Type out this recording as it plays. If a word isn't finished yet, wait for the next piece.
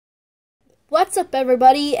What's up,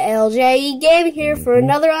 everybody? LJE Gaming here for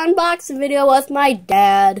another unboxing video with my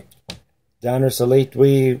dad. Donruss Elite,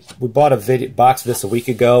 we bought a box of this a week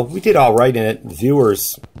ago. We did all right in it.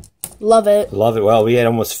 Viewers love it. Love it. Well, we had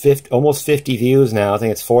almost 50 views now. I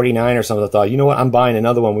think it's 49 or something. I thought, you know what? I'm buying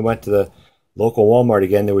another one. We went to the local Walmart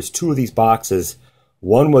again. There was two of these boxes.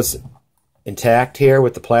 One was intact here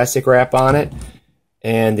with the plastic wrap on it,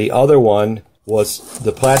 and the other one was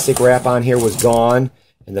the plastic wrap on here was gone,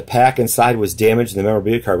 and the pack inside was damaged, and the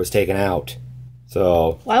memorabilia card was taken out.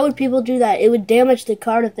 So why would people do that? It would damage the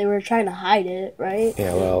card if they were trying to hide it, right?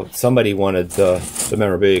 Yeah, well, somebody wanted the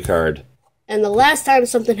memorabilia card. And the last time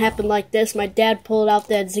something happened like this, my dad pulled out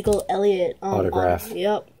that Ezekiel Elliott autograph.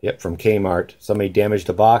 Yep, from Kmart. Somebody damaged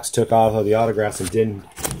the box, took off of the autographs, and didn't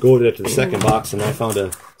go to the second box, and I found a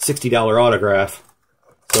 $60 autograph.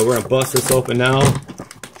 So we're going to bust this open now.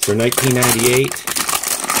 It's for 1998.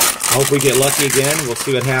 I hope we get lucky again. We'll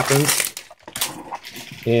see what happens.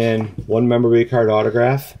 And one memorabilia card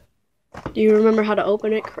autograph. Do you remember how to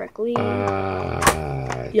open it correctly?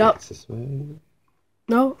 Yep. This way.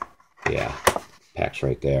 No? Yeah. Pack's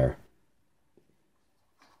right there.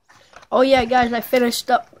 Oh yeah, guys, I finished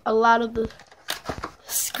up a lot of the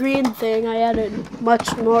screen thing. I added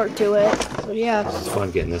much more to it. So yeah. It's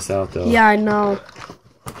fun getting this out, though. Yeah, I know.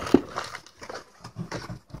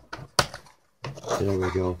 There we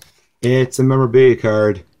go. It's a memorabilia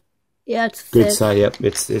card. Yeah, it's good thick. size. Yep,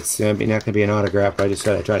 it's not going to be an autograph, but I just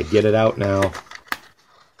got to try to get it out now.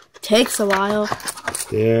 Takes a while.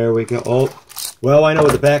 There we go. Oh, well, I know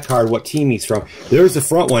with the back card what team he's from. There's the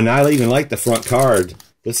front one. I even like the front card.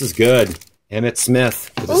 This is good. Emmett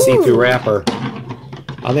Smith with a see-through wrapper.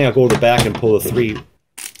 I think I'll go to the back and pull the three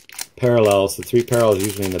parallels. The three parallels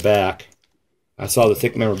usually in the back. I saw the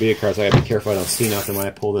thick memorabilia cards. So I got to be careful I don't see nothing when I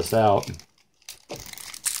pull this out.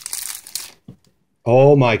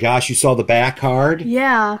 Oh my gosh, you saw the back card?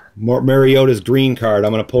 Yeah. Mariota's green card.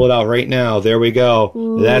 I'm going to pull it out right now. There we go.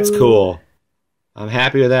 Ooh. That's cool. I'm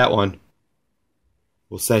happy with that one.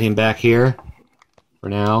 We'll set him back here for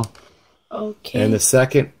now. Okay. And the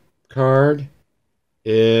second card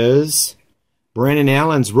is Brandon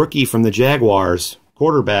Allen's rookie from the Jaguars.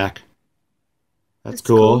 Quarterback. That's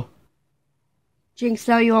cool. Jinx,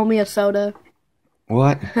 now you owe me a soda.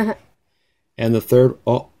 What? And the third...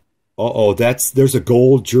 there's a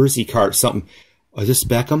gold jersey card. Something. Is this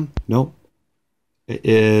Beckham? Nope. It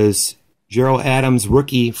is Gerald Adams,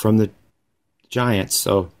 rookie from the Giants.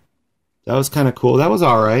 So that was kind of cool. That was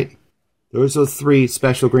all right. Those are three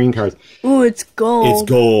special green cards. Ooh, it's gold. It's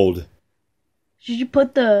gold. Should you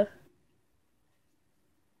put the...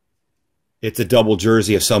 It's a double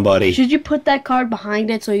jersey of somebody. Should you put that card behind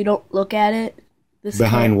it so you don't look at it?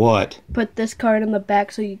 Behind what? Put this card in the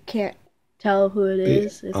back so you can't tell who it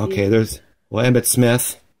is. Okay, there's Emmitt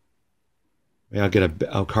Smith. I'll get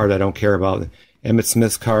a card I don't care about. Emmitt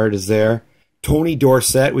Smith's card is there. Tony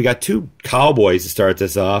Dorsett. We got two Cowboys to start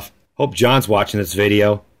this off. Hope John's watching this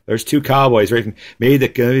video. There's two Cowboys. Right? Maybe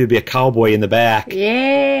there'll be a cowboy in the back.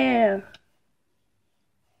 Yeah.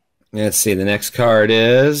 Let's see. The next card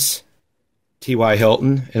is T.Y.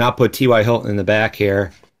 Hilton. And I'll put T.Y. Hilton in the back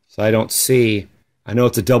here so I don't see... I know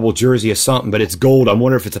it's a double jersey or something, but it's gold. I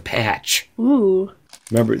wonder if it's a patch. Ooh.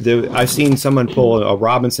 Remember, I've seen someone pull a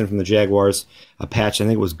Robinson from the Jaguars, a patch. I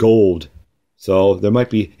think it was gold. So there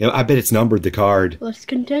might be... I bet it's numbered, the card. Let's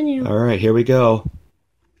continue. All right, here we go.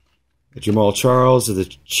 Jamal Charles of the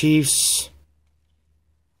Chiefs.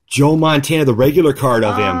 Joe Montana, the regular card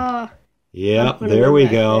of him. Yep, there we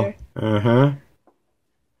go. Uh-huh.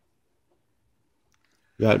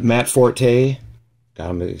 Got Matt Forte. God,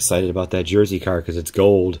 I'm excited about that jersey card because it's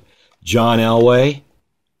gold. John Elway.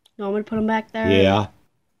 You want me to put him back there? Yeah.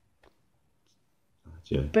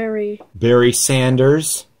 Barry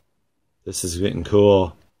Sanders. This is getting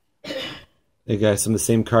cool. They got some of the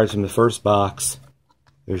same cards from the first box.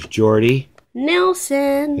 There's Jordy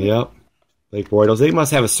Nelson. Yep. Blake Bortles. They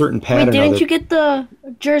must have a certain pattern. Wait, didn't you get the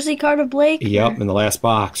jersey card of Blake? Yep, in the last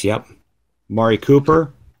box. Yep. Mari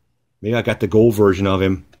Cooper. Maybe I got the gold version of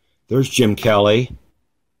him. There's Jim Kelly.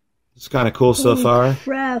 It's kind of cool so far.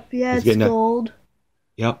 Crap, yeah, it's gold.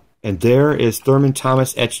 Yep. And there is Thurman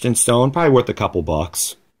Thomas etched in stone. Probably worth a couple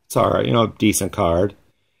bucks. It's all right. You know, decent card.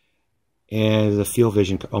 And the Field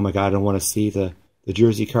Vision. Oh, my God. I don't want to see the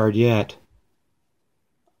jersey card yet.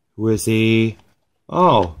 Who is he?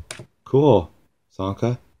 Oh, cool.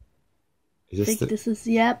 Zonka. This is,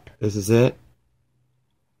 yep. This is it?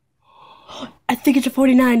 I think it's a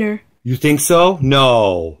 49er. You think so?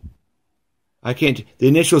 No. I can't. The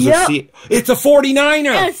initials are C. It's a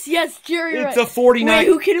 49er. Yes, Jerry. It's a 49er. Wait,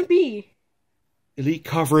 who can it be? Elite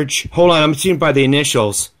coverage. Hold on, I'm seeing by the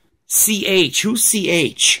initials. CH. Who's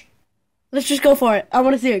CH? Let's just go for it. I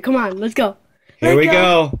want to see it. Come on, let's go. Here we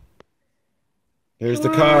go. There's the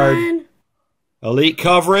card. Elite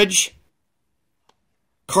coverage.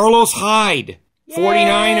 Carlos Hyde.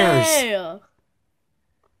 49ers. Yeah.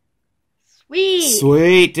 Sweet.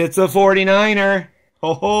 Sweet. It's a 49er.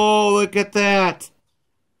 Oh, look at that.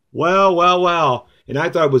 Well, well, well. And I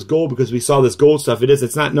thought it was gold because we saw this gold stuff. It is.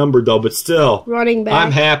 It's not numbered, though, but still. Running back.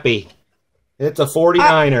 I'm happy. It's a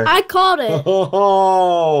 49er. I called it.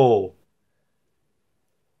 Oh.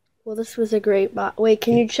 Well, this was a great box. Wait,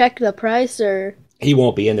 can you check the price or? He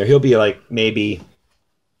won't be in there. He'll be like maybe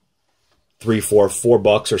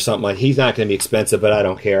 $4 or something. Like he's not going to be expensive, but I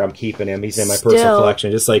don't care. I'm keeping him. He's in my personal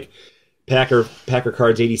collection. Just like Packer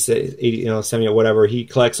cards, 80, you know, 70 or whatever. He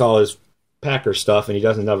collects all his Packer stuff, and he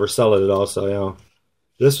doesn't ever sell it at all. So you know,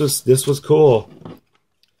 this was cool.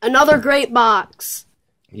 Another great box.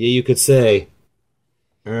 Yeah, you could say.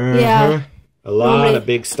 Yeah. A lot of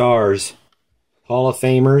big stars. Hall of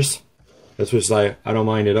Famers. This was like, I don't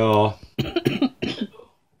mind at all.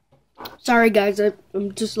 Sorry, guys.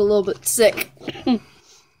 I'm just a little bit sick.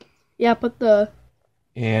 Yeah, put the...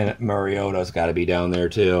 And Mariota's got to be down there,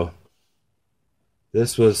 too.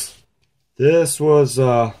 This was worth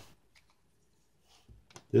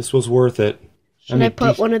it. Should I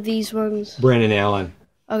put one of these ones? Brandon Allen.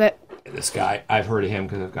 Okay. This guy, I've heard of him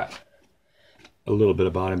because I've got a little bit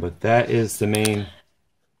about him, but that is the main...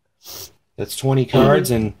 That's 20 cards,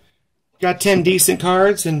 and got 10 decent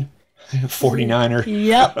cards, and 49er.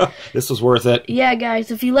 Yep. This was worth it. Yeah, guys,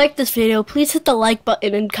 if you like this video, please hit the like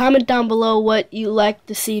button and comment down below what you like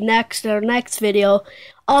to see next in our next video.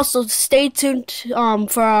 Also, stay tuned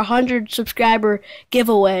for our 100 subscriber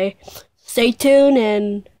giveaway. Stay tuned,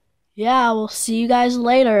 and yeah, we'll see you guys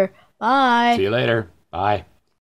later. Bye. See you later. Bye.